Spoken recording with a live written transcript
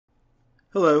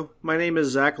Hello, my name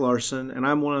is Zach Larson, and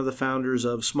I'm one of the founders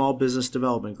of Small Business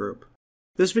Development Group.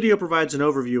 This video provides an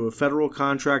overview of federal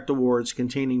contract awards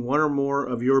containing one or more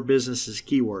of your business's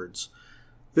keywords.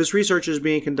 This research is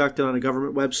being conducted on a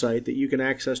government website that you can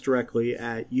access directly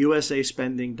at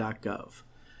usaspending.gov.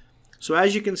 So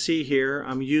as you can see here,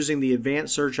 I'm using the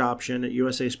advanced search option at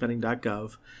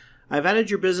usaspending.gov. I've added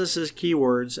your business's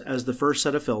keywords as the first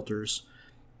set of filters.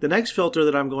 The next filter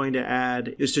that I'm going to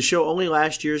add is to show only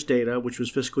last year's data, which was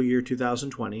fiscal year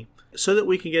 2020, so that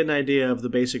we can get an idea of the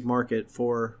basic market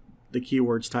for the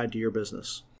keywords tied to your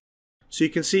business. So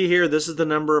you can see here, this is the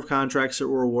number of contracts that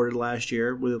were awarded last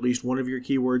year with at least one of your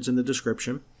keywords in the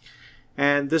description.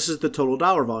 And this is the total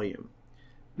dollar volume.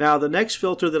 Now, the next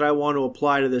filter that I want to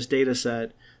apply to this data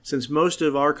set, since most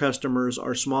of our customers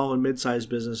are small and mid-sized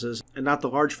businesses and not the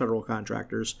large federal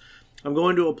contractors, I'm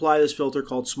going to apply this filter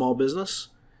called Small Business.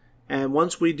 And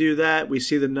once we do that, we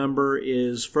see the number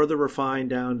is further refined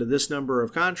down to this number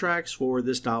of contracts for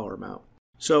this dollar amount.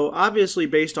 So obviously,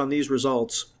 based on these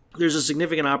results, there's a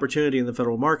significant opportunity in the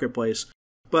federal marketplace.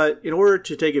 But in order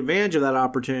to take advantage of that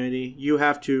opportunity, you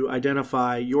have to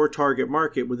identify your target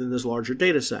market within this larger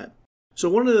data set. So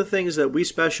one of the things that we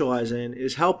specialize in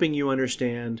is helping you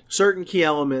understand certain key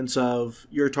elements of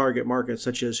your target market,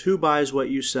 such as who buys what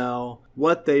you sell,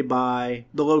 what they buy,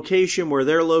 the location where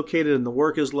they're located and the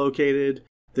work is located,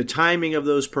 the timing of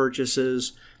those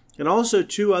purchases, and also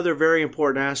two other very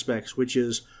important aspects, which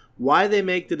is why they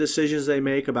make the decisions they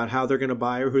make about how they're going to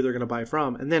buy or who they're going to buy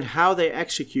from, and then how they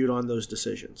execute on those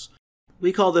decisions.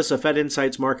 We call this a Fed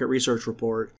Insights Market Research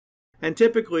Report. And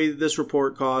typically, this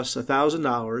report costs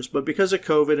 $1,000, but because of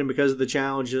COVID and because of the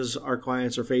challenges our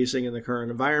clients are facing in the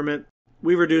current environment,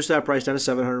 we've reduced that price down to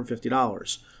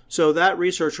 $750. So that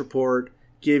research report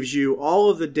gives you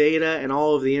all of the data and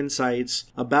all of the insights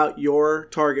about your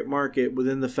target market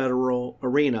within the federal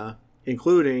arena,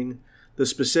 including the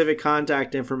specific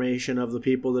contact information of the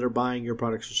people that are buying your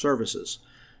products or services.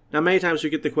 Now, many times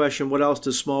we get the question, what else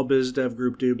does Small Biz Dev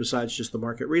Group do besides just the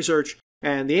market research?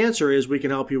 And the answer is we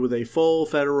can help you with a full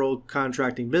federal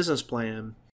contracting business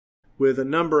plan with a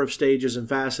number of stages and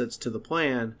facets to the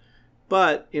plan.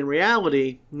 But in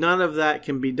reality, none of that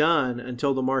can be done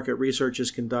until the market research is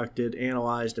conducted,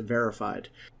 analyzed, and verified.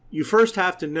 You first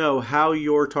have to know how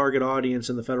your target audience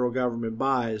in the federal government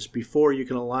buys before you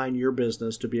can align your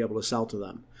business to be able to sell to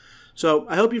them. So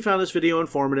I hope you found this video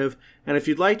informative. And if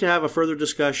you'd like to have a further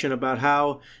discussion about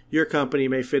how your company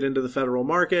may fit into the federal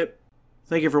market,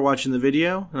 thank you for watching the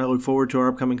video, and I look forward to our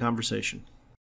upcoming conversation.